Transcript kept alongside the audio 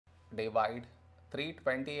divide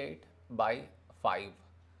 328 by 5.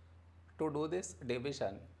 To do this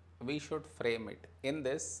division, we should frame it in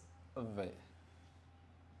this way.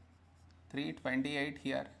 328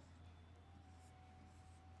 here,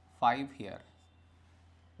 5 here.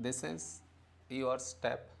 This is your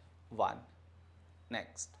step 1.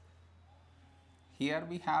 Next, here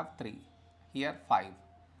we have 3, here 5.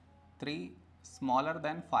 3 smaller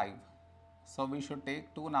than 5. So we should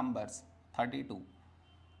take two numbers, 32.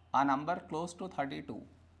 A number close to 32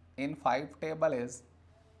 in 5 table is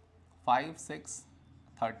 5, 6,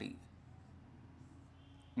 30.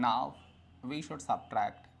 Now we should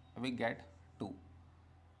subtract, we get 2.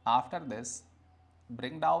 After this,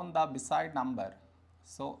 bring down the beside number,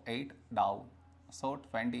 so 8 down, so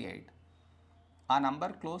 28. A number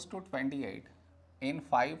close to 28 in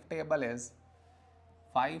 5 table is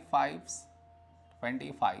 5 5s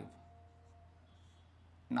 25.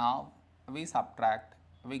 Now we subtract,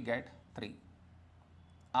 we get 3.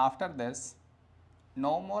 After this,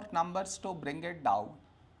 no more numbers to bring it down.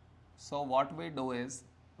 So what we do is,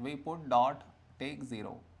 we put dot, take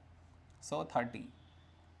 0. So 30.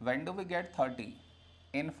 When do we get 30?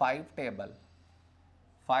 In 5 table.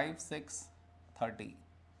 5, 6, 30.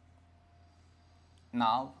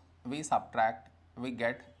 Now we subtract, we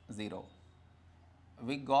get 0.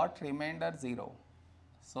 We got remainder 0.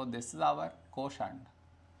 So this is our quotient.